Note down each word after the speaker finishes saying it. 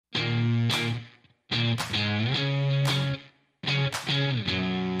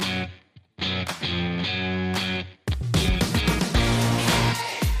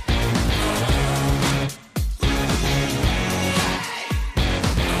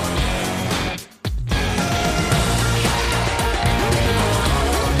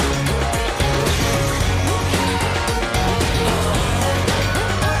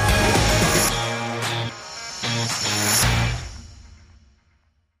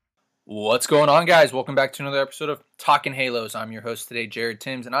What's going on, guys? Welcome back to another episode of Talking Halos. I'm your host today, Jared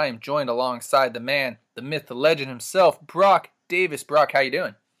Timms, and I am joined alongside the man, the myth, the legend himself, Brock Davis. Brock, how you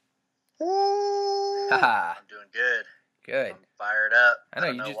doing? I'm doing good. Good. I'm fired up. I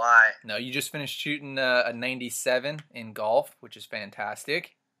don't know why. No, you just finished shooting a 97 in golf, which is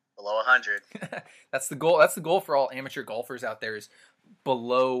fantastic. Below 100. That's the goal. That's the goal for all amateur golfers out there is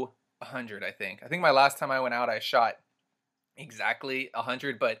below 100, I think. I think my last time I went out, I shot exactly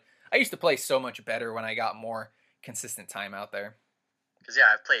 100, but I used to play so much better when I got more consistent time out there. Because,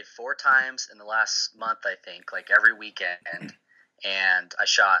 I've played 4 times in the last month, I think, like every weekend. And I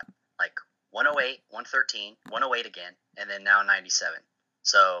shot like 108, 113, 108 again, and then now 97.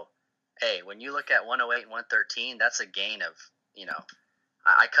 So, hey, when you look at 108 and 113, that's a gain of,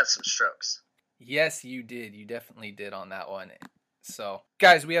 I cut some strokes. Yes, you did. You definitely did on that one. So,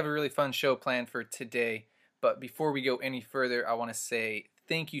 guys, we have a really fun show planned for today. But before we go any further, I want to say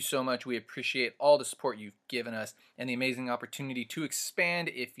thank you so much. We appreciate all the support you've given us and the amazing opportunity to expand.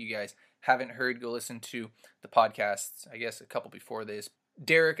 If you guys haven't heard, go listen to the podcasts, I guess a couple before this.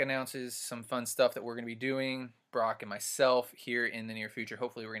 Derek announces some fun stuff that we're going to be doing, Brock and myself, here in the near future.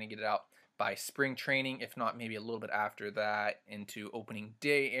 Hopefully we're going to get it out by spring training, if not maybe a little bit after that into opening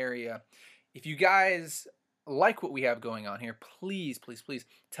day area. If you guys like what we have going on here, please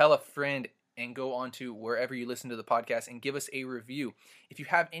tell a friend and go on to wherever you listen to the podcast and give us a review. If you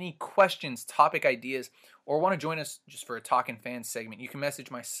have any questions, topic ideas, or want to join us just for a Talkin' Fans segment, you can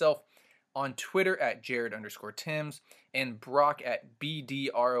message myself on Twitter at Jared_Timms and Brock at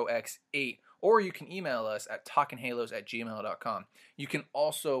BDROX8, or you can email us at talkinhalos@gmail.com. You can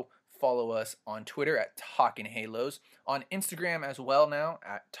also follow us on Twitter at Talkin' Halos, on Instagram as well now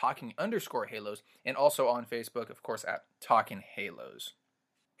at Talking_Halos, and also on Facebook, of course, at Talkin' Halos.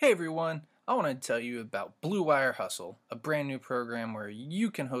 Hey everyone, I want to tell you about Blue Wire Hustle, a brand new program where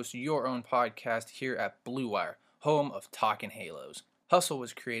you can host your own podcast here at Blue Wire, home of Talkin' Halos. Hustle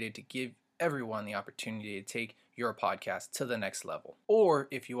was created to give everyone the opportunity to take your podcast to the next level. Or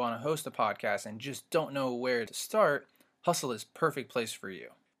if you want to host a podcast and just don't know where to start, Hustle is a perfect place for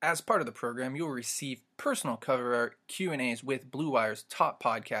you. As part of the program, you'll receive personal cover art, Q&As with Blue Wire's top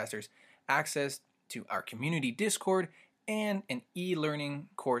podcasters, access to our community Discord, and an e-learning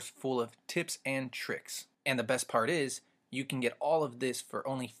course full of tips and tricks. And the best part is, you can get all of this for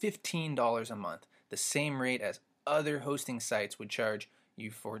only $15 a month, the same rate as other hosting sites would charge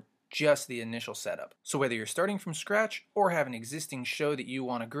you for just the initial setup. So whether you're starting from scratch or have an existing show that you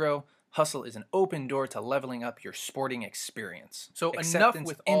want to grow, Hustle is an open door to leveling up your sporting experience. So enough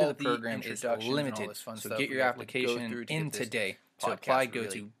with all the program is limited, so get your application in today. To apply, go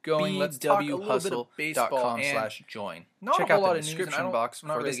to bwhustle.com/join. Check out the description box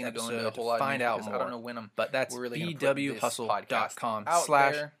for this episode to find out more. I don't know when but that's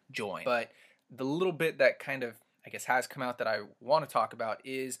bwhustle.com/join. But the little bit that kind of, I guess, has come out that I want to talk about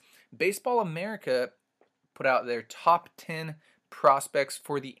is Baseball America put out their top 10 prospects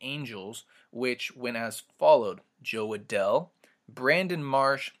for the Angels, which went as followed: Joe Adell, Brandon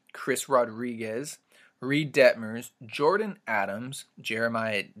Marsh, Chris Rodriguez, Reed Detmers, Jordan Adams,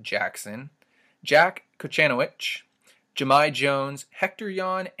 Jeremiah Jackson, Jack Kochanowicz, Jahmai Jones, Hector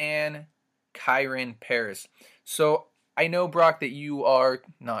Yon, and Kyren Paris. So I know, Brock, that you are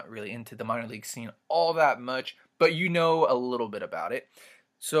not really into the minor league scene all that much, but you know a little bit about it.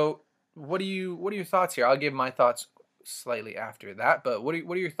 So what are your thoughts here? I'll give my thoughts slightly after that, but what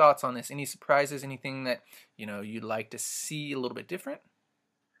are your thoughts on this? Any surprises? Anything that you'd like to see a little bit different?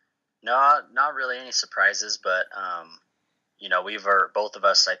 No, not really any surprises, but both of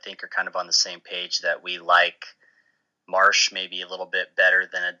us, I think, are kind of on the same page that we like Marsh maybe a little bit better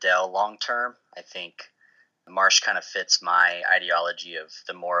than Adell long term. I think Marsh kind of fits my ideology of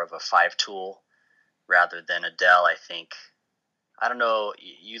the more of a 5-tool rather than Adell. I don't know,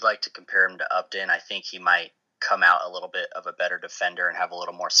 you'd like to compare him to Upton. I think he might come out a little bit of a better defender and have a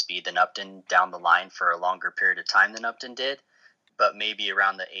little more speed than Upton down the line for a longer period of time than Upton did. But maybe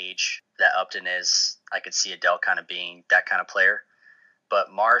around the age that Upton is, I could see Adell kind of being that kind of player.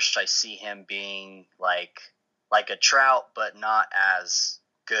 But Marsh, I see him being like a Trout, but not as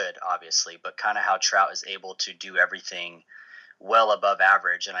good, obviously, but kind of how Trout is able to do everything well above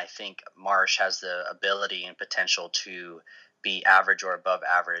average. And I think Marsh has the ability and potential to be average or above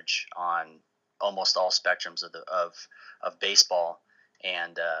average on almost all spectrums of baseball.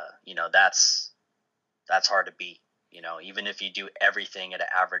 And, that's hard to beat. Even if you do everything at an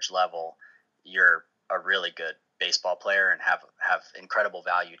average level, you're a really good baseball player and have incredible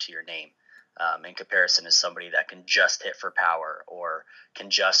value to your name in comparison to somebody that can just hit for power or can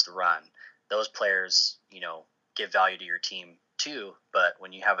just run. Those players, give value to your team too. But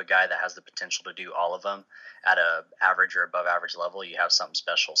when you have a guy that has the potential to do all of them at a average or above average level, you have something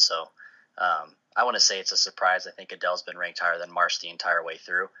special. So I want to say it's a surprise. I think Adell's been ranked higher than Marsh the entire way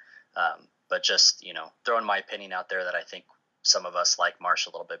through. But just, throwing my opinion out there that I think some of us like Marsh a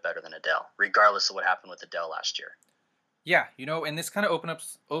little bit better than Adell, regardless of what happened with Adell last year. Yeah, and this kind of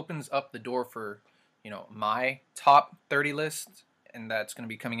opens up the door for, my top 30 list, and that's going to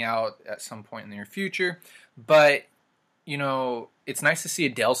be coming out at some point in the near future. But, it's nice to see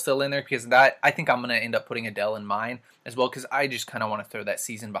Adell still in there, because I think I'm going to end up putting Adell in mine as well, because I just kind of want to throw that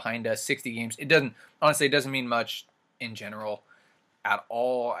season behind us. 60 games, it doesn't mean much in general at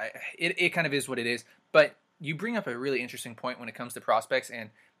all. It kind of is what it is. But you bring up a really interesting point when it comes to prospects, and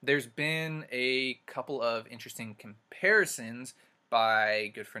there's been a couple of interesting comparisons by a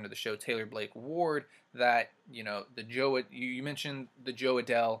good friend of the show, Taylor Blake Ward, that, you mentioned the Joe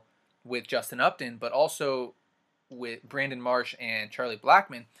Adell with Justin Upton, but also with Brandon Marsh and Charlie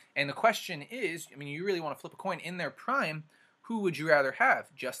Blackmon. And the question is, you really want to flip a coin in their prime, who would you rather have,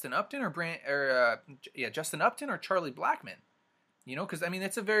 Justin Upton Justin Upton or Charlie Blackmon? Because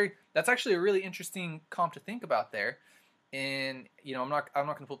that's actually a really interesting comp to think about there. And I'm not going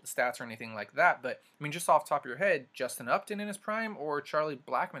to pull up the stats or anything like that, but just off the top of your head, Justin Upton in his prime or Charlie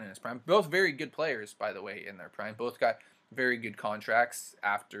Blackmon in his prime, both very good players, by the way, in their prime. Both got very good contracts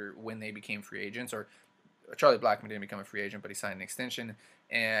after when they became free agents. Or Charlie Blackmon didn't become a free agent, but he signed an extension.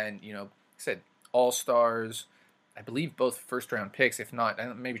 And I said all-stars, I believe both first-round picks. If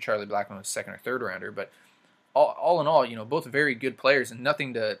not, maybe Charlie Blackmon was second or third rounder, but all in all, both very good players, and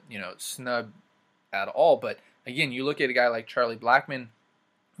nothing to snub at all. But again, you look at a guy like Charlie Blackmon,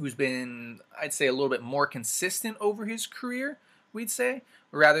 who's been, I'd say, a little bit more consistent over his career, we'd say,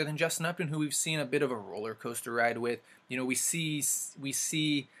 rather than Justin Upton, who we've seen a bit of a roller coaster ride with. We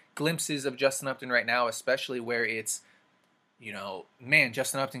see glimpses of Justin Upton right now, especially where it's,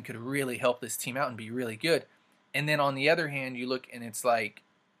 Justin Upton could really help this team out and be really good. And then on the other hand, you look and it's like,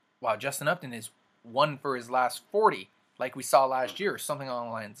 wow, Justin Upton is 1 for his last 40, like we saw last year, or something along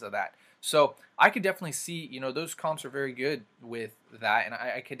the lines of that. So I could definitely see, those comps are very good with that, and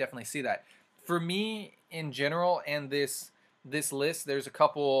I could definitely see that. For me, in general, and this list, there's a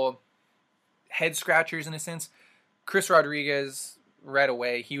couple head scratchers in a sense. Chris Rodriguez, right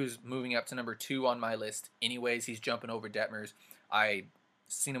away, he was moving up to number 2 on my list. Anyways, he's jumping over Detmers. I've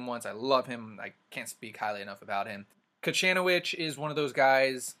seen him once. I love him. I can't speak highly enough about him. Kochanowicz is one of those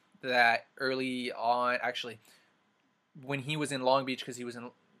guys that early on, actually, when he was in Long Beach,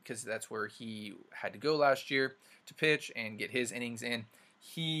 because that's where he had to go last year to pitch and get his innings in,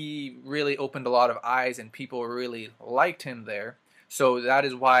 he really opened a lot of eyes and people really liked him there. So that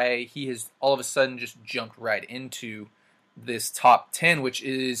is why he has all of a sudden just jumped right into this top 10, which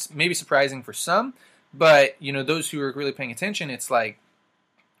is maybe surprising for some, but those who are really paying attention, it's like,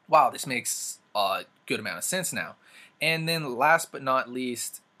 wow, this makes a good amount of sense now. And then last but not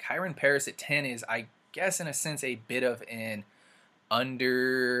least, Kyren Paris at 10 is, I guess, in a sense, a bit of an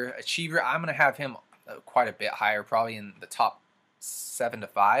underachiever. I'm going to have him quite a bit higher, probably in the top 7 to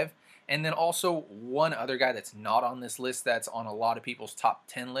 5. And then also one other guy that's not on this list, that's on a lot of people's top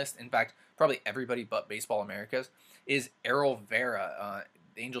 10 list, in fact, probably everybody but Baseball Americas, is Errol Vera.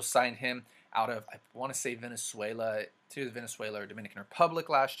 The Angels signed him out of, I want to say, Venezuela, to the Venezuela or Dominican Republic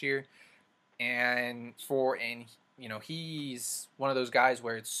last year. And he's one of those guys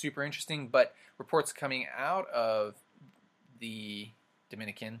where it's super interesting, but reports coming out of the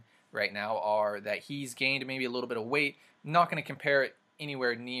Dominican right now are that he's gained maybe a little bit of weight. Not going to compare it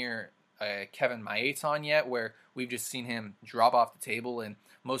anywhere near Kevin Maitan yet, where we've just seen him drop off the table, and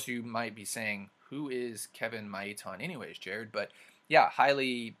most of you might be saying, who is Kevin Maitan anyways, Jared? But yeah,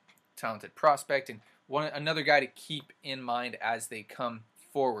 highly talented prospect, and another guy to keep in mind as they come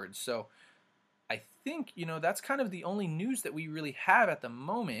forward. So I think, that's kind of the only news that we really have at the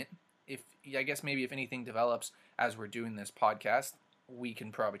moment. If anything develops as we're doing this podcast, we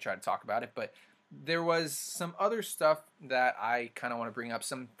can probably try to talk about it. But there was some other stuff that I kind of want to bring up,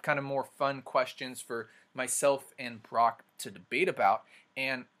 some kind of more fun questions for myself and Brock to debate about.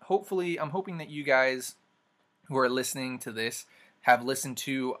 And hopefully, I'm hoping that you guys who are listening to this have listened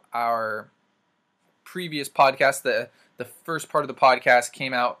to our previous podcast. The first part of the podcast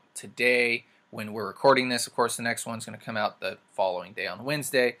came out today when we're recording this. Of course, the next one's going to come out the following day on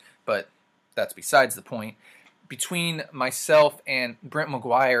Wednesday, but that's besides the point. Between myself and Brent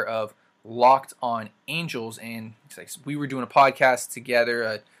McGuire of Locked On Angels, and we were doing a podcast together,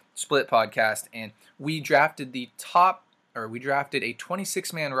 a split podcast, and we drafted a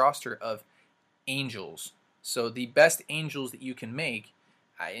 26-man roster of Angels. So the best Angels that you can make,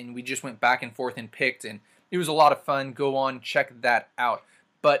 and we just went back and forth and picked, and It was a lot of fun. Go on, check that out.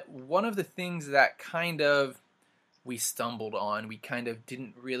 But one of the things that kind of we stumbled on, we kind of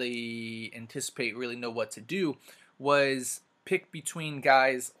didn't really anticipate, really know what to do, was pick between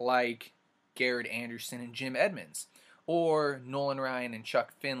guys like Garrett Anderson and Jim Edmonds, or Nolan Ryan and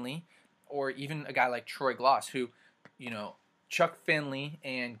Chuck Finley, or even a guy like Troy Gloss, who, Chuck Finley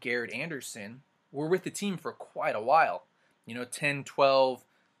and Garrett Anderson were with the team for quite a while, 10, 12,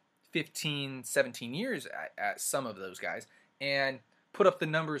 15, 17 years at some of those guys, and put up the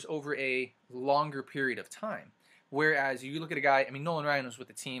numbers over a longer period of time. Whereas you look at a guy, Nolan Ryan was with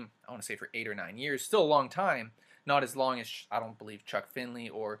the team, I want to say for 8 or 9 years, still a long time, not as long as, I don't believe, Chuck Finley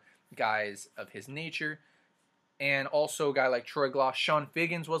or guys of his nature. And also a guy like Troy Gloss. Sean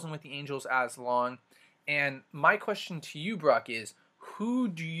Figgins wasn't with the Angels as long. And my question to you, Brock, is who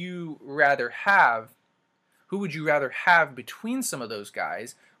would you rather have between some of those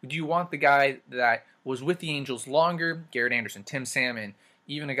guys? Do you want the guy that was with the Angels longer, Garrett Anderson, Tim Salmon,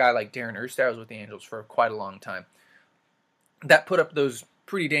 even a guy like Darren Erstad was with the Angels for quite a long time, that put up those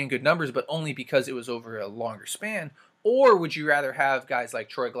pretty dang good numbers, but only because it was over a longer span? Or would you rather have guys like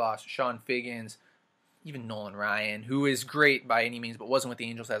Troy Gloss, Sean Figgins, even Nolan Ryan, who is great by any means, but wasn't with the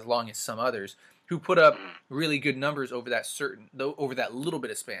Angels as long as some others, who put up really good numbers over that little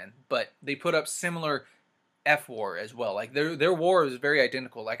bit of span, but they put up similar F-WAR as well. Like their WAR was very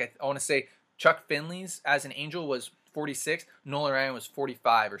identical. Like I want to say Chuck Finley's as an Angel was 46, Nolan Ryan was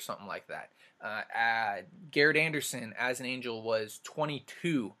 45 or something like that. Garrett Anderson as an Angel was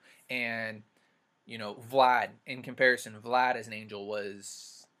 22, and Vlad in comparison, Vlad as an Angel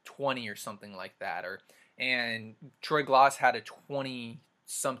was 20 or something like that. And Troy Gloss had a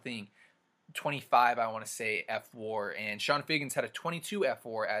 20-something, 25, I want to say, F-WAR, and Sean Figgins had a 22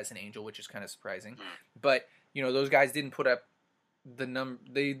 F-WAR as an Angel, which is kind of surprising. But those guys didn't put up the number.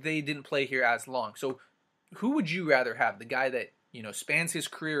 They didn't play here as long. So who would you rather have? The guy that spans his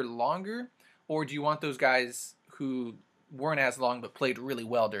career longer, or do you want those guys who weren't as long but played really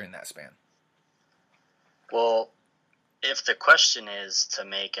well during that span? Well, if the question is to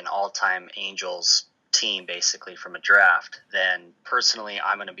make an all-time Angels team basically from a draft, then personally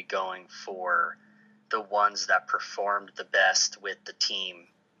I'm going to be going for the ones that performed the best with the team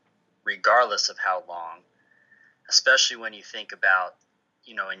regardless of how long, especially when you think about,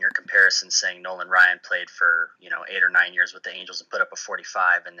 in your comparison saying Nolan Ryan played for, 8 or 9 years with the Angels and put up a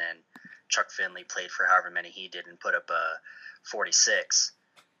 45, and then Chuck Finley played for however many he did and put up a 46,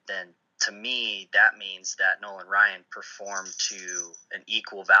 then to me, that means that Nolan Ryan performed to an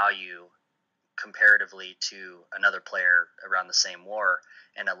equal value comparatively to another player around the same WAR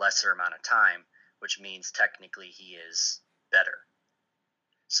in a lesser amount of time, which means technically he is better.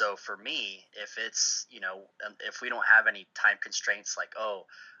 So for me, if it's, if we don't have any time constraints like,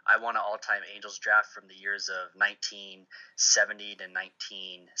 I want an all-time Angels draft from the years of 1970 to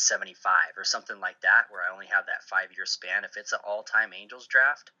 1975 or something like that, where I only have that 5-year span, if it's an all-time Angels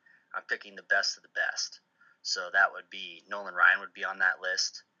draft, I'm picking the best of the best. So that would be Nolan Ryan would be on that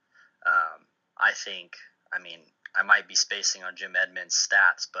list. I might be spacing on Jim Edmonds'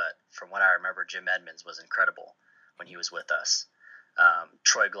 stats, but from what I remember, Jim Edmonds was incredible when he was with us.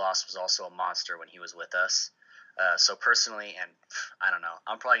 Troy Gloss was also a monster when he was with us. So personally, and I don't know,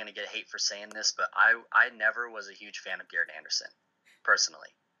 I'm probably going to get hate for saying this, but I never was a huge fan of Garrett Anderson,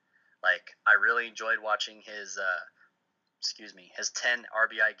 personally. Like, I really enjoyed watching his 10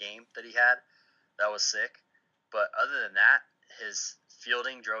 RBI game that he had. That was sick. But other than that, his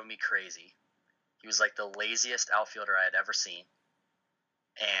fielding drove me crazy. He was like the laziest outfielder I had ever seen.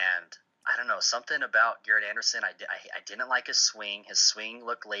 And I don't know, something about Garrett Anderson, I didn't like his swing. His swing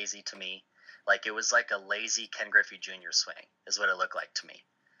looked lazy to me. Like, it was like a lazy Ken Griffey Jr. swing is what it looked like to me.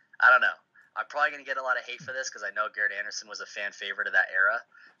 I don't know. I'm probably going to get a lot of hate for this because I know Garrett Anderson was a fan favorite of that era.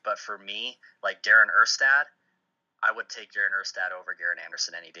 But for me, like Darren Erstad, I would take Darren Erstad over Garrett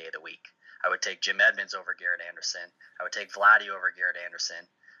Anderson any day of the week. I would take Jim Edmonds over Garrett Anderson. I would take Vladdy over Garrett Anderson.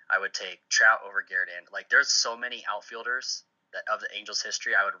 I would take Trout over Garrett Anderson. Like, there's so many outfielders that of the Angels'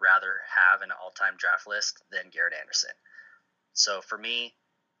 history I would rather have in an all-time draft list than Garrett Anderson. So for me,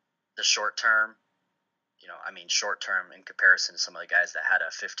 the short term in comparison to some of the guys that had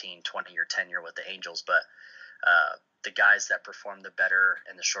a 15, 20-year tenure with the Angels, but the guys that performed the better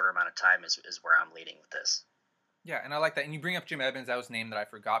in the shorter amount of time is where I'm leading with this. Yeah, and I like that. And you bring up Jim Edmonds. That was a name that I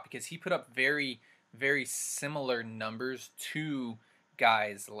forgot because he put up very, very similar numbers to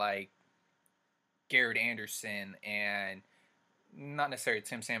guys like Garrett Anderson and not necessarily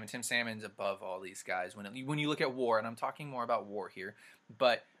Tim Salmon. Tim Salmon's above all these guys when you look at WAR, and I'm talking more about WAR here,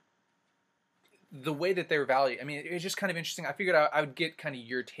 but the way that they're valued, it's just kind of interesting. I figured I would get kind of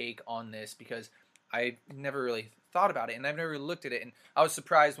your take on this because I never really thought about it, and I've never looked at it. And I was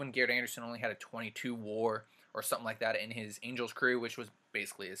surprised when Garrett Anderson only had a 22 WAR or something like that in his Angels career, which was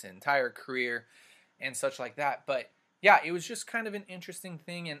basically his entire career and such like that. But yeah, it was just kind of an interesting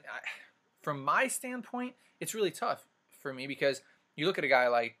thing. And from my standpoint, it's really tough for me because you look at a guy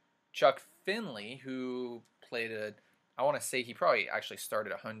like Chuck Finley, who played I want to say he probably actually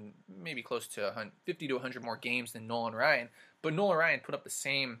started 100, maybe close to 50 to 100 more games than Nolan Ryan. But Nolan Ryan put up the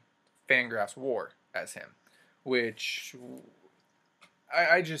same Fangraphs WAR as him, which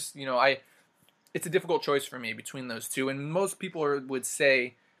I just, it's a difficult choice for me between those two. And most people would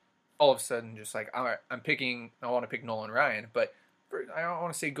say, all of a sudden, just like, I want to pick Nolan Ryan. But I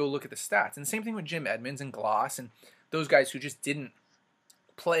want to say go look at the stats. And same thing with Jim Edmonds and Gloss and those guys who just didn't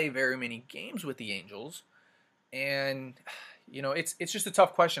play very many games with the Angels. And, it's just a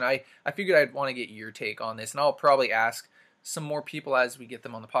tough question. I figured I'd want to get your take on this. And I'll probably ask some more people as we get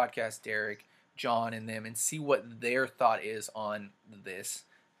them on the podcast, Derek, John, and them, and see what their thought is on this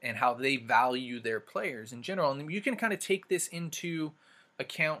and how they value their players in general. And you can kind of take this into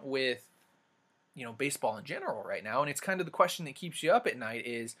account with, baseball in general right now. And it's kind of the question that keeps you up at night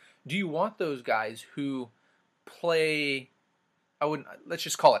is, do you want those guys who play, let's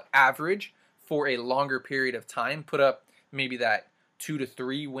just call it average, for a longer period of time, put up maybe that 2 to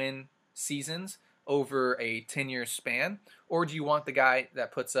 3 win seasons over a 10-year span? Or do you want the guy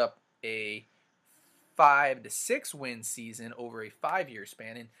that puts up a 5 to 6 win season over a 5-year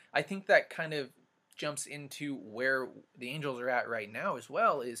span? And I think that kind of jumps into where the Angels are at right now as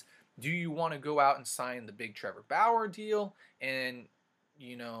well is, do you want to go out and sign the big Trevor Bauer deal and,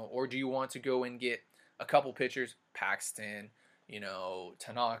 or do you want to go and get a couple pitchers, Paxton,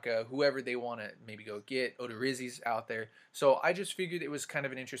 Tanaka, whoever they want to maybe go get, Odorizzi's out there. So I just figured it was kind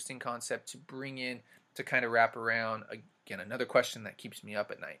of an interesting concept to bring in to kind of wrap around, again, another question that keeps me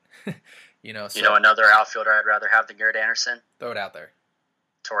up at night. Another outfielder I'd rather have than Garrett Anderson? Throw it out there.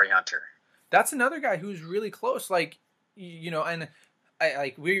 Torrey Hunter. That's another guy who's really close. And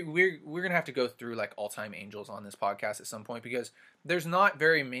we're gonna have to go through like all-time Angels on this podcast at some point because there's not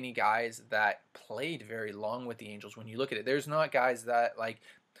very many guys that played very long with the Angels. When you look at it, there's not guys that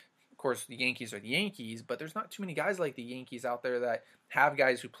of course the Yankees are the Yankees, but there's not too many guys like the Yankees out there that have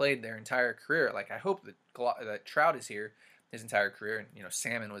guys who played their entire career. Like I hope that Trout is here his entire career, and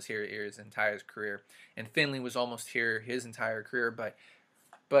Salmon was here his entire career, and Finley was almost here his entire career.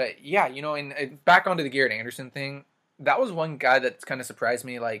 But yeah, and back onto the Garrett Anderson thing. That was one guy that kind of surprised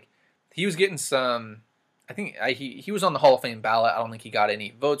me. Like, he was getting some, I think he was on the Hall of Fame ballot. I don't think he got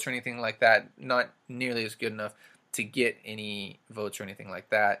any votes or anything like that. Not nearly as good enough to get any votes or anything like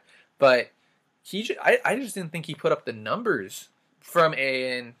that. But I just didn't think he put up the numbers from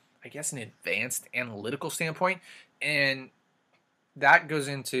an advanced analytical standpoint. And that goes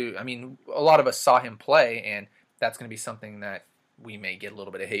into, a lot of us saw him play, and that's going to be something that we may get a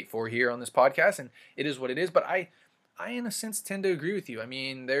little bit of hate for here on this podcast. And it is what it is. But I in a sense tend to agree with you.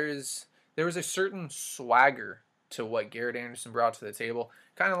 There was a certain swagger to what Garrett Anderson brought to the table.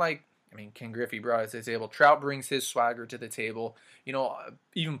 Kind of like, Ken Griffey brought it to the table. Trout brings his swagger to the table.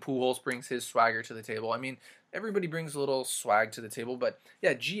 Even Pujols brings his swagger to the table. Everybody brings a little swag to the table. But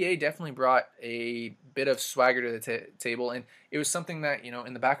yeah, GA definitely brought a bit of swagger to the table. And it was something that,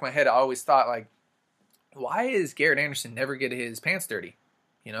 in the back of my head, I always thought, like, why is Garrett Anderson never get his pants dirty?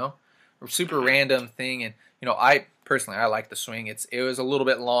 A super random thing. And, I personally, I like the swing. It was a little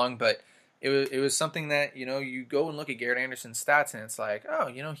bit long, but it was something that, you go and look at Garrett Anderson's stats and it's like, oh,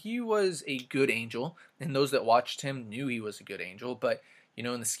 he was a good Angel, and those that watched him knew he was a good Angel. But,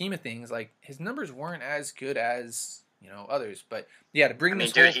 in the scheme of things, like, his numbers weren't as good as, others. But yeah, to bring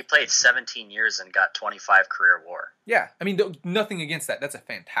this he played 17 years and got 25 career WAR. Yeah, nothing against that. That's a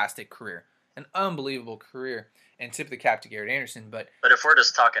fantastic career, an unbelievable career, and tip of the cap to Garrett Anderson. But if we're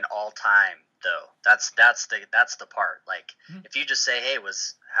just talking all time, though, that's the part. Like, if you just say, hey,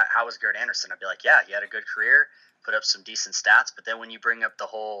 how was Garrett Anderson? I'd be like, yeah, he had a good career, put up some decent stats. But then when you bring up the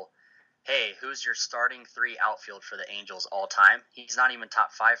whole, hey, who's your starting 3 outfield for the Angels all time? He's not even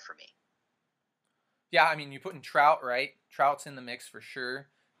top 5 for me. Yeah, you put in Trout, right? Trout's in the mix for sure.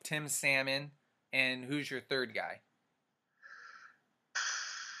 Tim Salmon, and who's your third guy?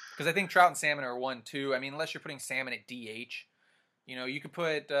 Because I think Trout and Salmon are 1, 2. Unless you're putting Salmon at DH. You could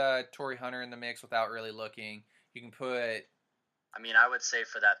put Torrey Hunter in the mix without really looking. You can put... I would say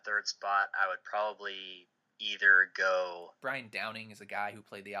for that third spot, I would probably either go... Brian Downing is a guy who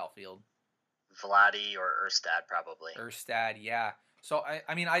played the outfield. Vladdy or Erstad, probably. Erstad, yeah. So,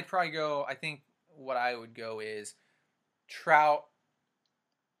 I'd probably go... I think what I would go is Trout,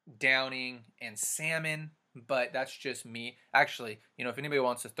 Downing, and Salmon. but that's just me. Actually, if anybody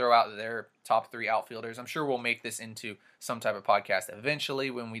wants to throw out their top 3 outfielders, I'm sure we'll make this into some type of podcast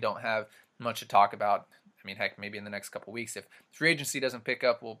eventually when we don't have much to talk about. I mean, heck, maybe in the next couple weeks, if free agency doesn't pick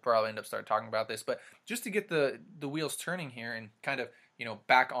up, we'll probably end up start talking about this. But just to get the wheels turning here and kind of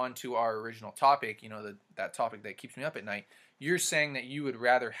back onto our original topic, that topic that keeps me up at night. You're saying that you would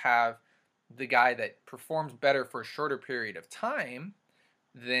rather have the guy that performs better for a shorter period of time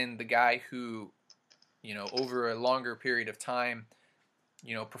than the guy who over a longer period of time,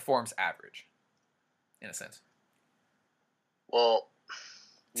 performs average, in a sense. Well,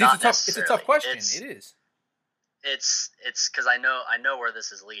 See, it's a tough question. It is. It's because I know where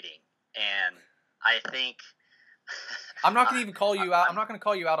this is leading, and I think I'm not going to even call you out. I'm not going to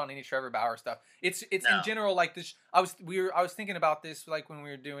call you out on any Trevor Bauer stuff. It's no. In general like this. I was thinking about this like when we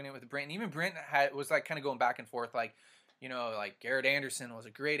were doing it with Brent. And even Brent was like kind of going back and forth like. Like Garrett Anderson was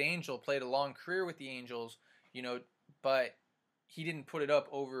a great Angel, played a long career with the Angels, but he didn't put it up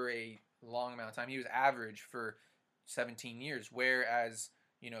over a long amount of time. He was average for 17 years, whereas,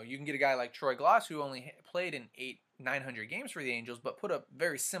 you can get a guy like Troy Glaus who only played in 900 games for the Angels, but put up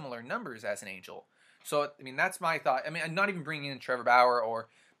very similar numbers as an Angel. So, I mean, that's my thought. I mean, I'm not even bringing in Trevor Bauer or,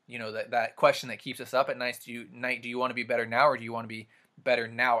 that question that keeps us up at night. Do you want to be better now or do you want to be better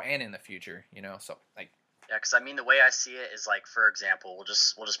now and in the future? So, like, yeah, because I mean the way I see it is like, for example, we'll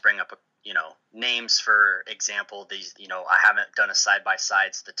just bring up names for example. These I haven't done a side by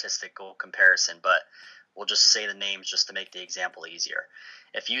side statistical comparison, but we'll just say the names just to make the example easier.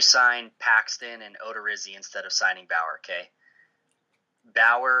 If you sign Paxton and Odorizzi instead of signing Bauer, okay?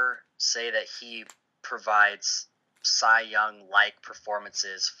 Bauer, say that he provides Cy Young like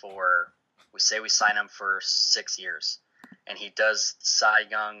performances for, we sign him for 6 years, and he does Cy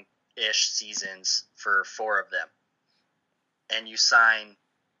Young ish seasons for 4 of them, and you sign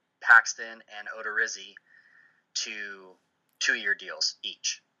Paxton and Odorizzi to 2-year deals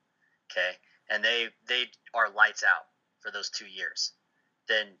each, okay, and they are lights out for those 2 years,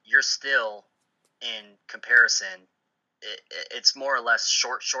 then you're still, in comparison, it's more or less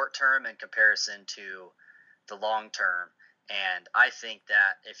short term in comparison to the long term. And I think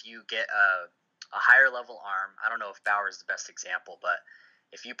that if you get a higher level arm, I don't know if Bauer is the best example, but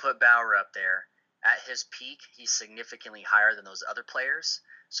if you put Bauer up there, at his peak, he's significantly higher than those other players.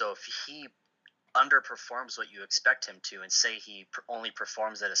 So if he underperforms what you expect him to, and say he only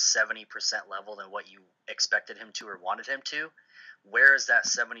performs at a 70% level than what you expected him to or wanted him to, where is that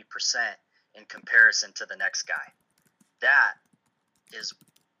 70% in comparison to the next guy? That is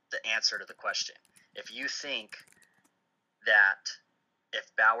the answer to the question. If you think that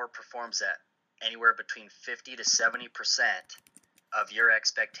if Bauer performs at anywhere between 50 to 70% of your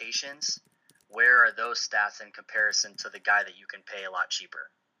expectations, where are those stats in comparison to the guy that you can pay a lot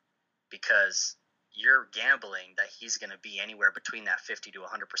cheaper? Because you're gambling that he's going to be anywhere between that 50 to 100%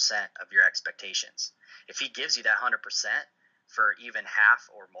 of your expectations. If he gives you that 100% for even half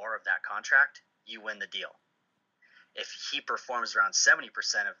or more of that contract, you win the deal. If he performs around 70%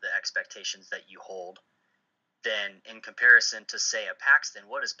 of the expectations that you hold, then in comparison to, say, a Paxton,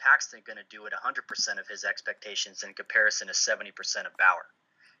 what is Paxton going to do at 100% of his expectations in comparison to 70% of Bauer?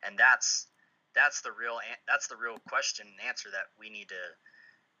 And that's the real question and answer that we need to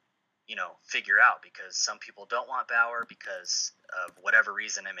figure out, because some people don't want Bauer because of whatever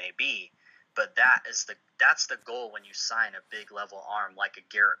reason it may be. But that's the goal when you sign a big level arm like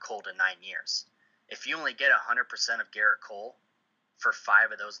a Garrett Cole to 9 years. If you only get 100% of Garrett Cole for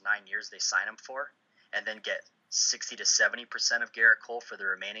 5 of those 9 years they sign him for, and then get 60 to 70% of Garrett Cole for the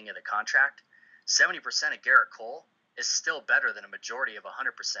remaining of the contract, 70% of Garrett Cole is still better than a majority of 100%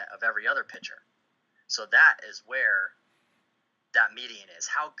 of every other pitcher. So that is where that median is.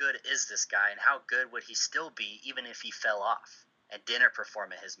 How good is this guy, and how good would he still be even if he fell off and didn't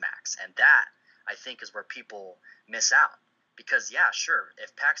perform at his max? And that, I think, is where people miss out. Because, yeah, sure,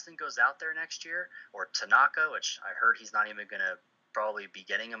 if Paxton goes out there next year, or Tanaka, which I heard he's not even going to probably be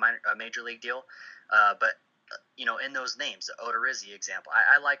getting a major league deal, but in those names, the Odorizzi example,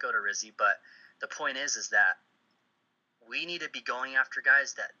 I like Odorizzi, but the point is that we need to be going after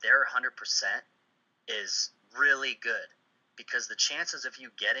guys that their 100% is really good, because the chances of you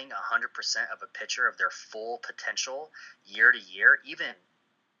getting 100% of a pitcher of their full potential year to year, even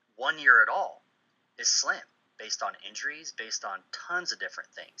 1 year at all, is slim, based on injuries, based on tons of different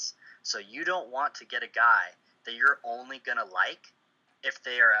things. So you don't want to get a guy that you're only going to like if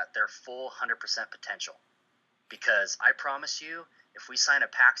they are at their full 100% potential. Because I promise you, if we sign a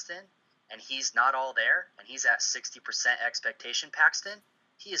Paxton and he's not all there, and he's at 60% expectation Paxton,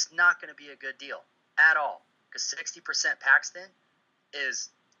 he is not going to be a good deal at all. Because 60% Paxton is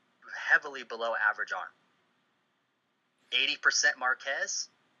heavily below average arm. 80% Marquez,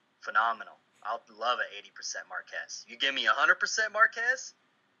 phenomenal. I'll love an 80% Marquez. You give me 100% Marquez,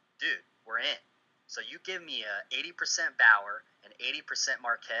 dude, we're in. So you give me a 80% Bauer and 80%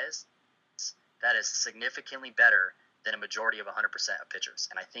 Marquez, that is significantly better than a majority of 100% of pitchers.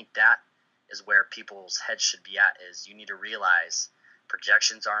 And I think that is where people's heads should be at, is you need to realize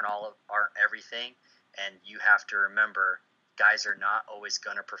projections aren't everything, and you have to remember guys are not always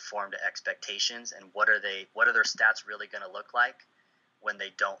going to perform to expectations, and what are their stats really going to look like when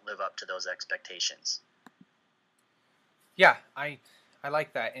they don't live up to those expectations. Yeah, I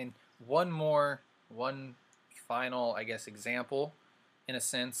like that. And one final, I guess, example, in a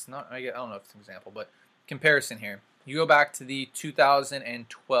sense, I don't know if it's an example, but comparison here. You go back to the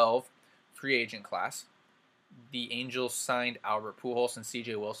 2012 free agent class. The Angels signed Albert Pujols and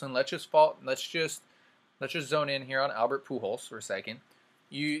C.J. Wilson. Let's just zone in here on Albert Pujols for a second.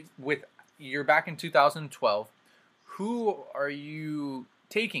 You're back in 2012. Who are you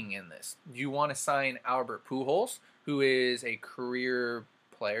taking in this? Do you want to sign Albert Pujols, who is a career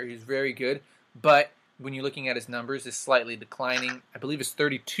player? He's very good, but when you're looking at his numbers, is slightly declining. I believe it's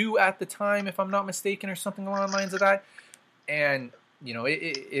 32 at the time, if I'm not mistaken, or something along the lines of that. And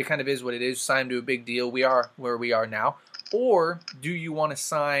it kind of is what it is. Sign to a big deal. We are where we are now. Or do you want to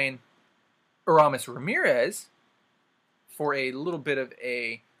sign Aramis Ramirez for a little bit of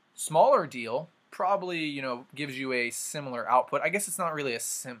a smaller deal? Probably, gives you a similar output. I guess it's not really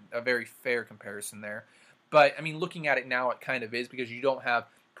a very fair comparison there. But, I mean, looking at it now, it kind of is, because you don't have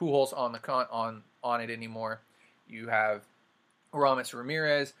Pujols on it anymore. You have Aramis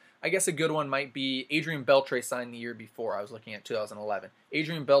Ramirez. I guess a good one might be Adrian Beltre signed the year before. I was looking at 2011.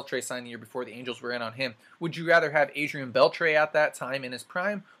 Adrian Beltre signed the year before. The Angels were in on him. Would you rather have Adrian Beltre at that time in his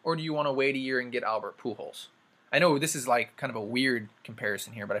prime, or do you want to wait a year and get Albert Pujols? I know this is like kind of a weird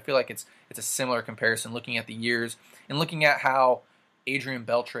comparison here, but I feel like it's a similar comparison, looking at the years and looking at how Adrian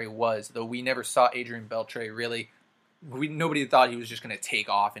Beltre was. Though we never saw Adrian Beltre really. Nobody thought he was just going to take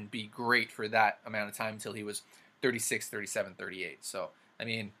off and be great for that amount of time until he was 36, 37, 38. So, I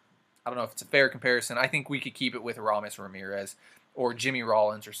mean, I don't know if it's a fair comparison. I think we could keep it with Aramis Ramirez or Jimmy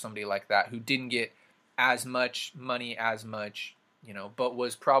Rollins or somebody like that, who didn't get as much money, but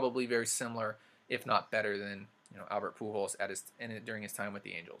was probably very similar, if not better than, Albert Pujols during his time with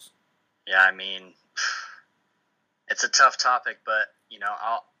the Angels. Yeah, I mean, it's a tough topic, but,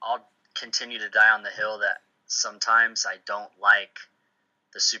 I'll continue to die on the hill that sometimes I don't like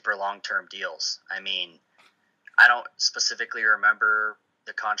the super long-term deals. I mean, I don't specifically remember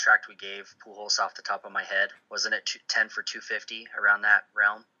the contract we gave Pujols off the top of my head. Wasn't it 10 for $250, around that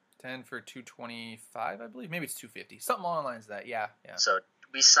realm? 10 for $225, I believe. Maybe it's $250. Something along the lines of that. Yeah. So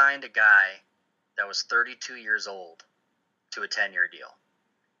we signed a guy that was 32 years old to a 10-year deal.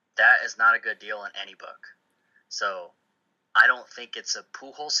 That is not a good deal in any book. So I don't think it's a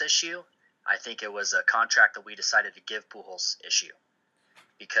Pujols issue. I think it was a contract that we decided to give Pujols issue.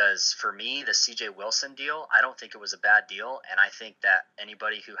 Because for me, the C.J. Wilson deal, I don't think it was a bad deal, and I think that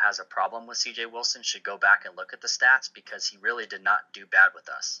anybody who has a problem with C.J. Wilson should go back and look at the stats, because he really did not do bad with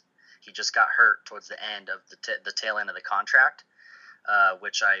us. He just got hurt towards the end of the tail end of the contract,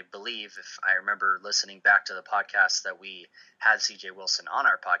 which I believe, if I remember listening back to the podcast that we had C.J. Wilson on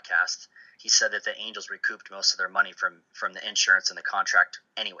our podcast, he said that the Angels recouped most of their money from the insurance and the contract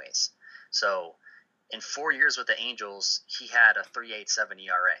anyways. So in 4 years with the Angels, he had a 3.87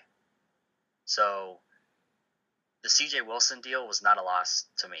 ERA. So the C.J. Wilson deal was not a loss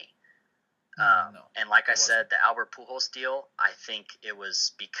to me. No, and like I said, the Albert Pujols deal, I think it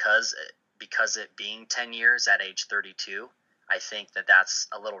was because it being 10 years at age 32, I think that's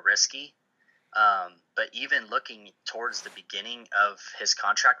a little risky. But even looking towards the beginning of his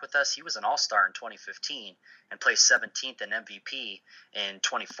contract with us, he was an all-star in 2015 and placed 17th in MVP in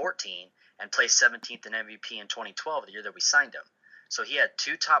 2014 and placed 17th in MVP in 2012, the year that we signed him. So he had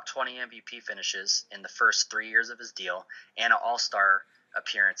 2 top 20 MVP finishes in the first 3 years of his deal and an all-star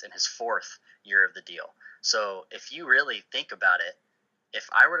appearance in his 4th year of the deal. So if you really think about it, if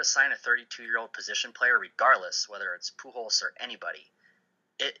I were to sign a 32-year-old position player, regardless whether it's Pujols or anybody,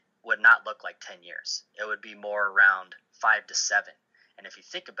 it would not look like 10 years. It would be more around 5 to 7. And if you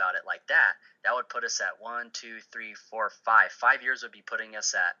think about it like that, that would put us at 1, 2, 3, 4, 5. 5 years would be putting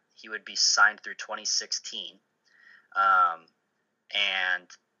us at, he would be signed through 2016. And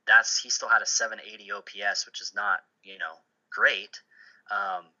he still had a 780 OPS, which is not, great,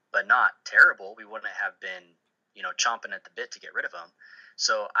 but not terrible. We wouldn't have been, chomping at the bit to get rid of him.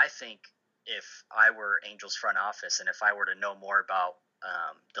 So I think if I were Angels front office and if I were to know more about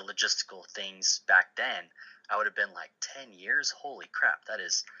the logistical things back then, I would have been like, 10 years? Holy crap, that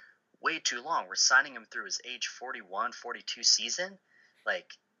is way too long. We're signing him through his age 41, 42 season. Like,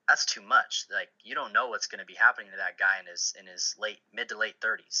 that's too much. Like, you don't know what's going to be happening to that guy in his mid to late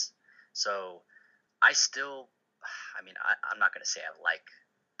 30s. So I'm not going to say I like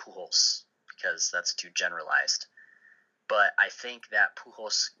Pujols because that's too generalized. But I think that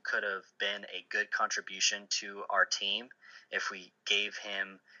Pujols could have been a good contribution to our team if we gave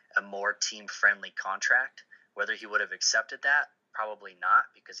him a more team-friendly contract. Whether he would have accepted that, probably not,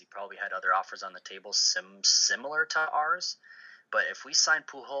 because he probably had other offers on the table similar to ours. But if we sign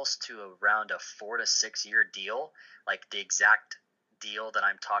Pujols to around a 4 to 6 year deal, like the exact deal that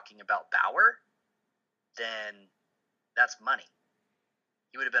I'm talking about Bauer, then that's money.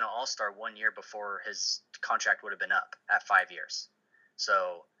 He would have been an all-star 1 year before his contract would have been up at 5 years.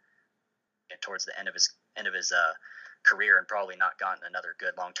 So towards the end of his career, and probably not gotten another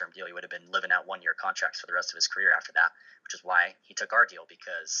good long-term deal. He would have been living out 1 year contracts for the rest of his career after that, which is why he took our deal,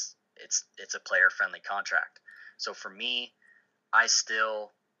 because it's a player-friendly contract. So for me, I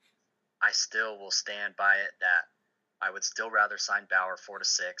still will stand by it that I would still rather sign Bauer 4 to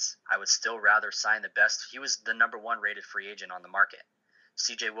 6. I would still rather sign the best. He was the number 1 rated free agent on the market.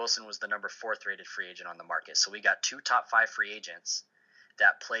 CJ Wilson was the number 4th rated free agent on the market. So we got 2 top 5 free agents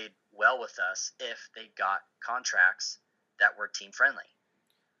that played well with us if they got contracts that were team friendly.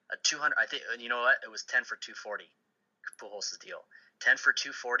 A 200, I think, you know what? It was 10 for 240. Pujols' deal. 10 for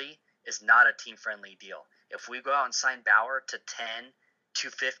 240 is not a team friendly deal. If we go out and sign Bauer to 10,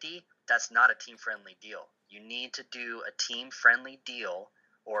 250, that's not a team friendly deal. You need to do a team friendly deal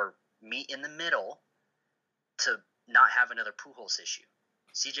or meet in the middle to not have another Pujols issue.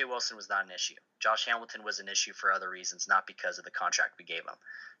 CJ Wilson was not an issue. Josh Hamilton was an issue for other reasons, not because of the contract we gave him.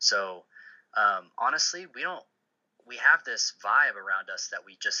 So, honestly, we have this vibe around us that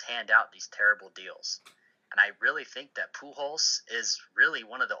we just hand out these terrible deals. And I really think that Pujols is really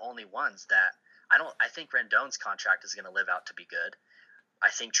one of the only ones that I think Rendon's contract is going to live out to be good. I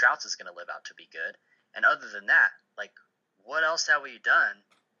think Trout's is going to live out to be good. And other than that, like, what else have we done?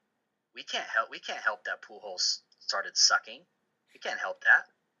 We can't help that Pujols started sucking. We can't help that.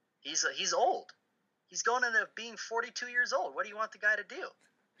 He's old. He's going into being 42 years old. What do you want the guy to do?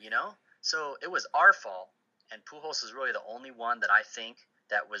 You know? So it was our fault, and Pujols is really the only one that I think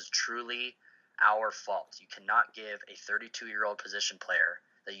that was truly our fault. You cannot give a 32-year-old position player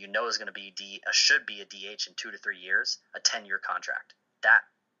that you know is going to be should be a DH in 2 to 3 years a 10-year contract. That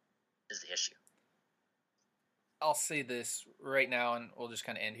is the issue. I'll say this right now, and we'll just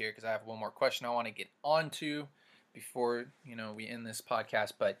kind of end here because I have one more question I want to get onto before we end this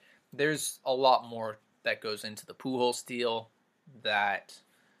podcast. But there's a lot more that goes into the Pujols deal that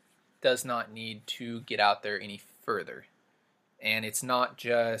does not need to get out there any further. And it's not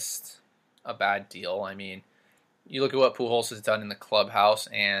just a bad deal. I mean, you look at what Pujols has done in the clubhouse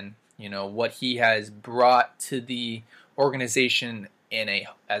and what he has brought to the organization in a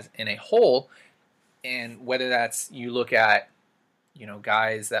whole. And whether that's, you look at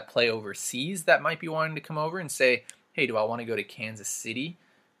guys that play overseas that might be wanting to come over and say, hey, do I want to go to Kansas City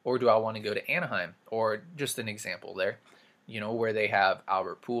or do I want to go to Anaheim? Or just an example there, where they have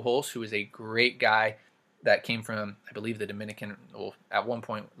Albert Pujols, who is a great guy that came from, I believe, the Dominican, well, at one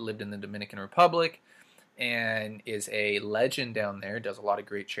point lived in the Dominican Republic and is a legend down there, does a lot of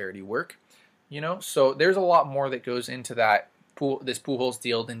great charity work, So there's a lot more that goes into this Pujols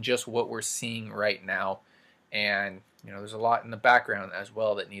deal than just what we're seeing right now. And there's a lot in the background as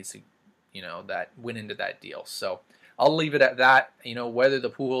well that needs to, that went into that deal. So I'll leave it at that. Whether the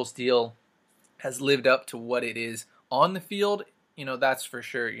Pujols deal has lived up to what it is on the field, that's for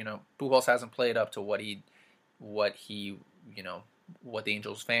sure. Pujols hasn't played up to what the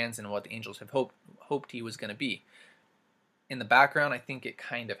Angels fans and what the Angels have hoped he was going to be. In the background, I think it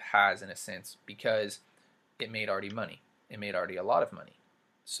kind of has, in a sense, because it made already money. It made already a lot of money.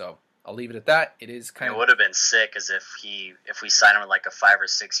 So I'll leave it at that. It is kind of. It would have been sick as if we signed him with like a 5 or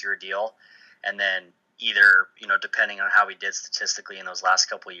 6 year deal, and then either depending on how he did statistically in those last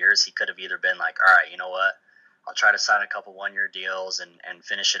couple of years, he could have either been like, all right, you know what, I'll try to sign a couple 1 year deals and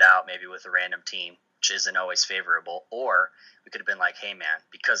finish it out maybe with a random team, which isn't always favorable, or we could have been like, hey man,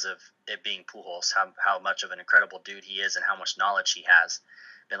 because of it being Pujols, how much of an incredible dude he is and how much knowledge he has,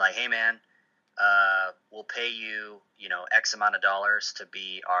 been like, hey man, we'll pay you, X amount of dollars to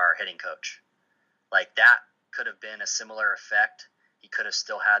be our hitting coach. Like, that could have been a similar effect. He could have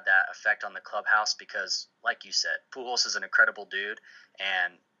still had that effect on the clubhouse because, like you said, Pujols is an incredible dude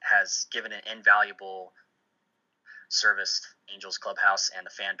and has given an invaluable service to Angels clubhouse and the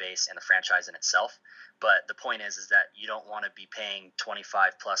fan base and the franchise in itself. But the point is that you don't want to be paying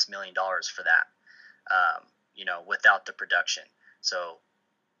 $25+ million for that, without the production. So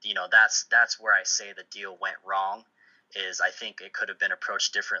that's where I say the deal went wrong. Is I think it could have been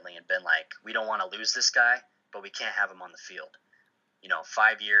approached differently and been like, we don't want to lose this guy, but we can't have him on the field.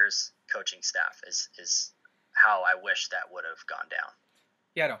 5 years coaching staff is how I wish that would have gone down.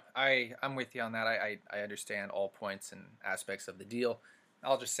 Yeah, no, I'm with you on that. I understand all points and aspects of the deal.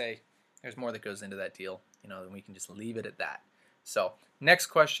 I'll just say there's more that goes into that deal, and we can just leave it at that. So next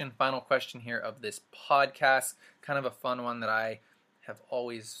question, final question here of this podcast, kind of a fun one that I have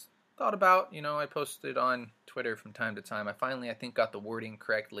always thought about. I posted on Twitter from time to time. I finally, I think, got the wording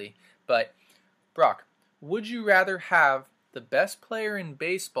correctly. But Brock, would you rather have the best player in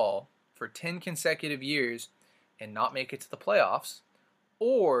baseball for 10 consecutive years and not make it to the playoffs,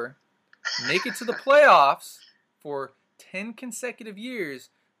 or make it to the playoffs for 10 consecutive years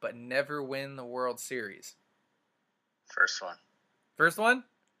but never win the World Series? First one. First one?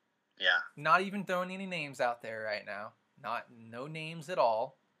 Yeah. Not even throwing any names out there right now. No names at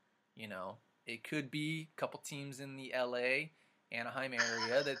all. It could be a couple teams in the LA, Anaheim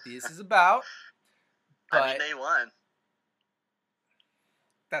area that this is about. But they won.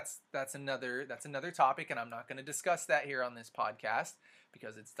 That's another topic, and I'm not going to discuss that here on this podcast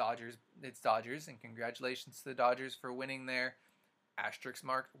because it's Dodgers, and congratulations to the Dodgers for winning their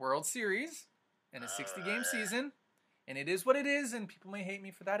asterisk-marked World Series in a 60-game season. And it is what it is, and people may hate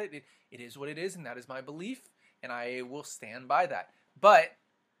me for that. It is what it is, and that is my belief, and I will stand by that. But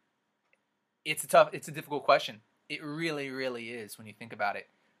it's a difficult question. It really, really is when you think about it.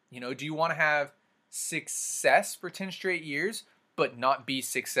 Do you want to have success for 10 straight years but not be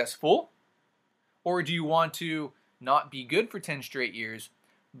successful? Or do you want to not be good for 10 straight years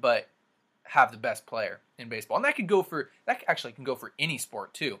but have the best player in baseball? And that actually can go for any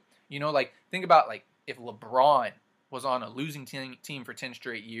sport too. Think about if LeBron was on a losing team for 10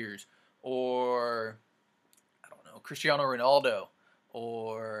 straight years, or I don't know, Cristiano Ronaldo,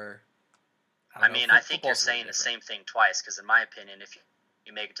 or I think you're saying the same thing twice, because in my opinion, if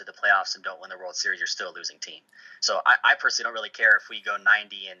you make it to the playoffs and don't win the World Series, you're still a losing team. So I personally don't really care if we go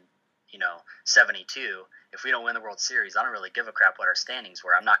 90 and 72. If we don't win the World Series, I don't really give a crap what our standings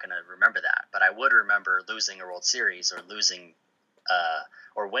were. I'm not going to remember that, but I would remember losing a World Series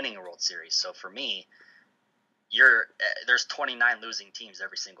or winning a World Series. So for me, there's 29 losing teams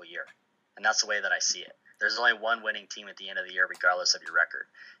every single year, and that's the way that I see it. There's only one winning team at the end of the year, regardless of your record.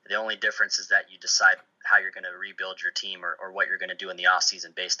 The only difference is that you decide how you're going to rebuild your team or what you're going to do in the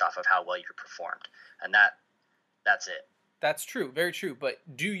offseason based off of how well you performed. And that's it. That's true. Very true. But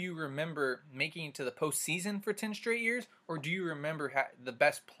do you remember making it to the postseason for 10 straight years? Or do you remember the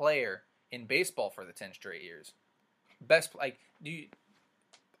best player in baseball for the 10 straight years?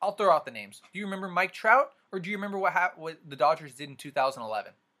 I'll throw out the names. Do you remember Mike Trout? Or do you remember what the Dodgers did in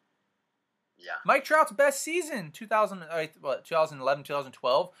 2011? Yeah. Mike Trout's best season, 2011,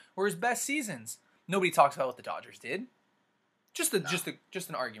 2012, were his best seasons. Nobody talks about what the Dodgers did. Just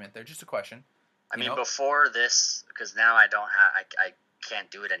an argument there, just a question. Before this, because now I can't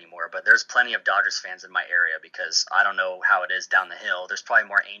do it anymore, but there's plenty of Dodgers fans in my area, because I don't know how it is down the hill. There's probably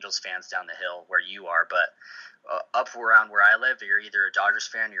more Angels fans down the hill where you are, but up around where I live, you're either a Dodgers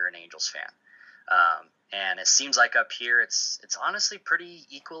fan or you're an Angels fan. And it seems like up here, it's honestly pretty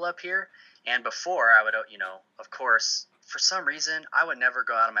equal up here. And before, I would, of course, for some reason, I would never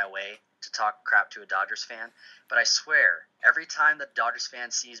go out of my way to talk crap to a Dodgers fan. But I swear, every time the Dodgers fan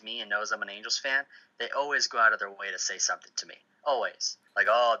sees me and knows I'm an Angels fan, they always go out of their way to say something to me. Always. Like,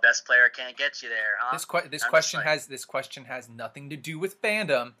 oh, best player can't get you there, huh? This question has nothing to do with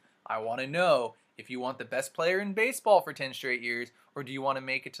fandom. I want to know if you want the best player in baseball for 10 straight years, or do you want to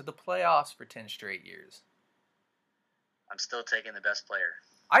make it to the playoffs for 10 straight years? I'm still taking the best player.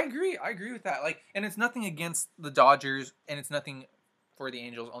 I agree with that. And it's nothing against the Dodgers, and it's nothing for the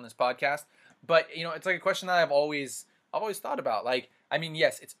Angels on this podcast. But it's like a question that I've always thought about.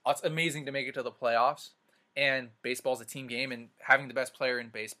 Yes, it's amazing to make it to the playoffs, and baseball's a team game, and having the best player in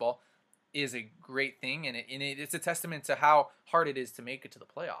baseball is a great thing, and it's a testament to how hard it is to make it to the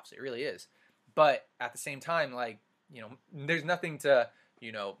playoffs. It really is. But at the same time, there's nothing to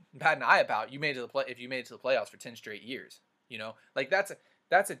bat an eye about. If you made it to the playoffs for 10 straight years,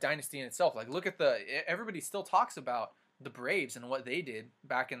 that's a dynasty in itself. Look at everybody still talks about the Braves and what they did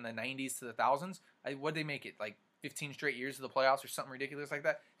back in the 90s to the 2000s. What did they make it? 15 straight years to the playoffs or something ridiculous like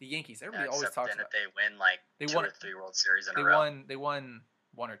that? The Yankees, everybody always talks about. If they win 2 or 3 World Series in a row. They won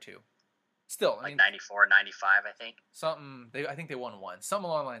 1 or 2. Still, 94, 95, I think. I think they won 1. Something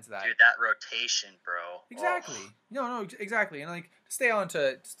along the lines of that. Dude, that rotation, bro. Exactly. Oh. No, exactly. And stay on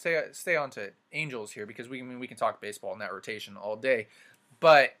to Angels here, because we can talk baseball in that rotation all day.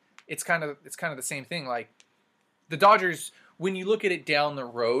 But it's kind of the same thing. The Dodgers when you look at it down the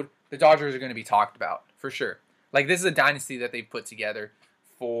road, the Dodgers are going to be talked about for sure. Like, this is a dynasty that they've put together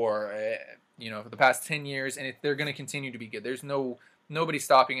for for the past 10 years, and they're going to continue to be good. There's nobody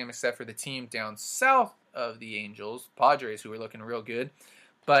stopping them except for the team down south of the Angels, Padres, who are looking real good.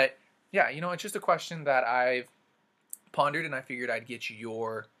 But yeah, it's just a question that I've pondered, and I figured I'd get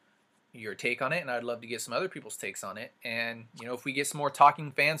your take on it, and I'd love to get some other people's takes on it. And if we get some more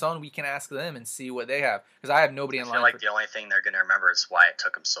talking fans on, we can ask them and see what they have, because I have nobody in line. I feel like the only thing they're going to remember is why it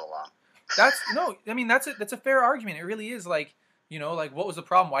took them so long. That's a fair argument. It really is. Like, what was the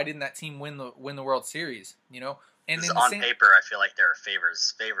problem? Why didn't that team win the World Series? And on paper, I feel like they're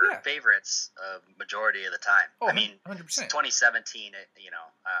favorites majority of the time. Oh, I mean, 100%. 2017,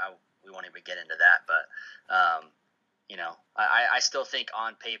 we won't even get into that, but I still think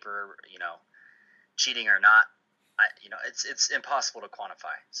on paper, cheating or not, it's impossible to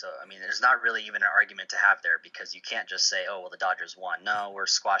quantify. So, I mean, there's not really even an argument to have there, because you can't just say, oh, well, the Dodgers won. No, we're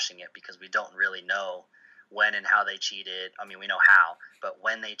squashing it because we don't really know when and how they cheated. I mean, we know how, but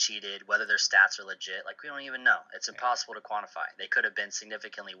when they cheated, whether their stats are legit, like, we don't even know. It's impossible to quantify. They could have been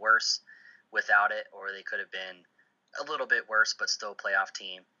significantly worse without it, or they could have been a little bit worse but still a playoff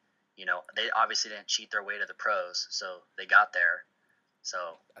team. They obviously didn't cheat their way to the pros, so they got there. So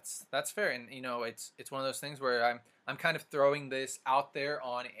that's fair, and it's one of those things where I'm kind of throwing this out there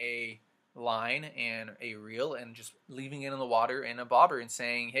on a line and a reel, and just leaving it in the water in a bobber and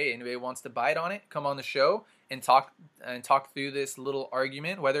saying, hey, anybody wants to bite on it, come on the show and talk through this little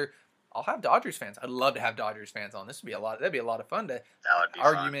argument. Whether I'll have Dodgers fans, I'd love to have Dodgers fans on. That'd be a lot of fun to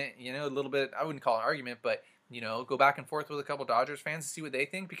argument fun. A little bit. I wouldn't call it an argument, but go back and forth with a couple Dodgers fans to see what they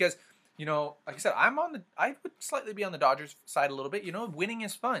think, because like I said, I would slightly be on the Dodgers side a little bit. Winning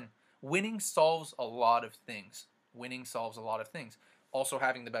is fun. Winning solves a lot of things. Also,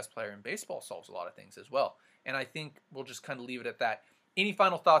 having the best player in baseball solves a lot of things as well. And I think we'll just kind of leave it at that. Any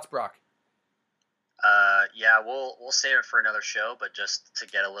final thoughts, Brock? Yeah, we'll save it for another show, but just to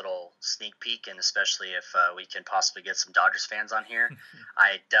get a little sneak peek, and especially if we can possibly get some Dodgers fans on here,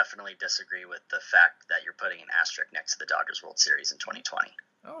 I definitely disagree with the fact that you're putting an asterisk next to the Dodgers World Series in 2020.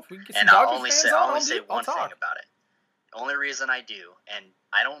 Oh, if we can get some Dodgers fans on, I'll only say one thing about it. The only reason I do, and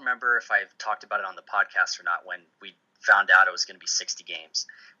I don't remember if I've talked about it on the podcast or not when we found out it was going to be 60 games,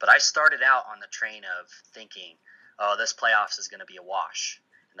 but I started out on the train of thinking, oh, this playoffs is going to be a wash.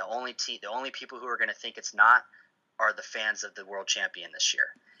 And the only people who are going to think it's not are the fans of the world champion this year.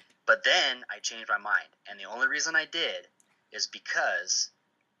 But then I changed my mind, and the only reason I did is because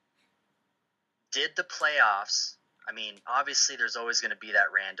did the playoffs, I mean, obviously there's always going to be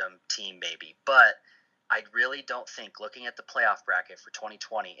that random team maybe, but I really don't think, looking at the playoff bracket for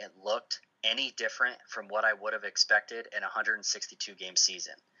 2020, it looked any different from what I would have expected in a 162-game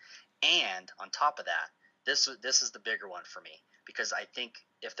season. And on top of that, this is the bigger one for me, because I think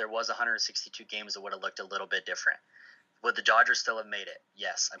if there was 162 games, it would have looked a little bit different. Would the Dodgers still have made it?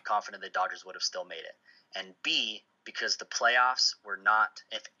 Yes, I'm confident the Dodgers would have still made it. And B, because the playoffs were not,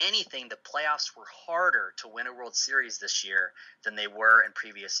 if anything, the playoffs were harder to win a World Series this year than they were in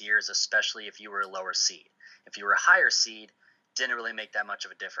previous years, especially if you were a lower seed. If you were a higher seed, didn't really make that much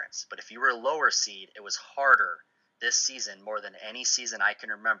of a difference. But if you were a lower seed, it was harder this season, more than any season I can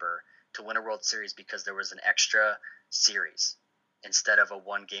remember, to win a World Series, because there was an extra series instead of a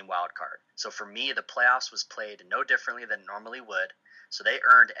one-game wild card. So for me, the playoffs was played no differently than it normally would. So they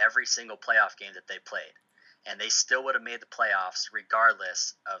earned every single playoff game that they played. And they still would have made the playoffs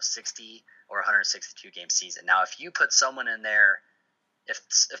regardless of 60 or 162-game season. Now, if you put someone in there,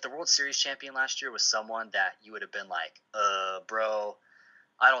 if the World Series champion last year was someone that you would have been like, bro,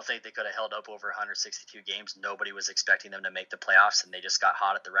 I don't think they could have held up over 162 games. Nobody was expecting them to make the playoffs, and they just got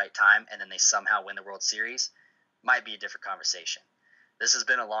hot at the right time, and then they somehow win the World Series, might be a different conversation. This has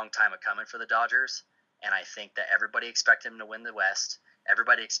been a long time coming for the Dodgers, and I think that everybody expected them to win the West.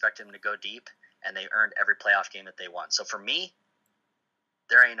 Everybody expected them to go deep, and they earned every playoff game that they won. So for me,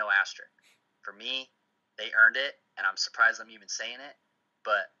 there ain't no asterisk. For me, they earned it, and I'm surprised I'm even saying it,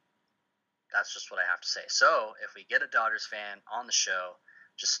 but that's just what I have to say. So if we get a Dodgers fan on the show,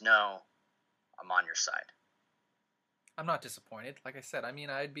 just know I'm on your side. I'm not disappointed. Like I said, I mean,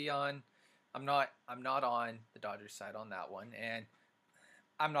 I'm not on the Dodgers side on that one, and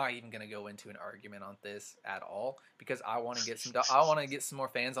I'm not even going to go into an argument on this at all, because I want to get some more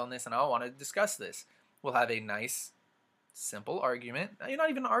fans on this, and I want to discuss this. We'll have a nice, simple argument.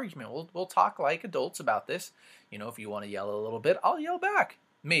 Not even an argument. We'll talk like adults about this. If you want to yell a little bit, I'll yell back.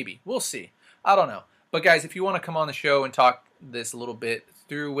 Maybe. We'll see. I don't know. But guys, if you want to come on the show and talk this a little bit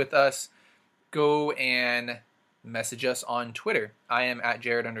through with us, go and message us on Twitter. I am at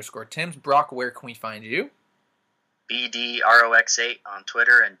Jared_Timms. Brock, where can we find you? BDROX8 on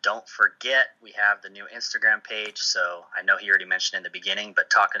Twitter. And don't forget, we have the new Instagram page. So I know he already mentioned in the beginning, but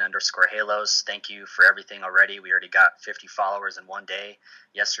talking_Halos. Thank you for everything already. We already got 50 followers in one day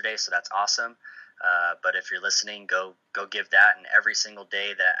yesterday, so that's awesome. But if you're listening, go give that. And every single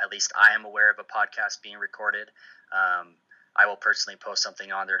day that at least I am aware of a podcast being recorded, I will personally post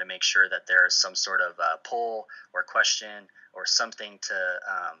something on there to make sure that there's some sort of poll or question or something to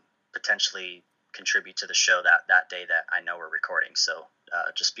potentially contribute to the show that day that I know we're recording. So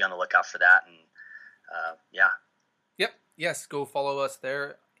just be on the lookout for that. And yeah. Yep. Yes. Go follow us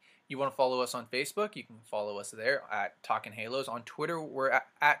there. You want to follow us on Facebook? You can follow us there at Talkin' Halos. On Twitter, we're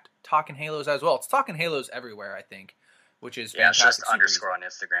at Talkin' Halos as well. It's Talkin' Halos everywhere, I think, which is fantastic. It's just underscore on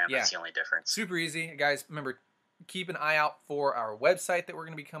Instagram. Yeah. That's the only difference. Super easy. Guys, remember, keep an eye out for our website that we're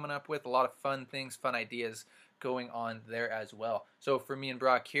going to be coming up with. A lot of fun things, fun ideas going on there as well. So for me and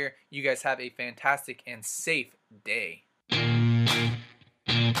Brock here, you guys have a fantastic and safe day.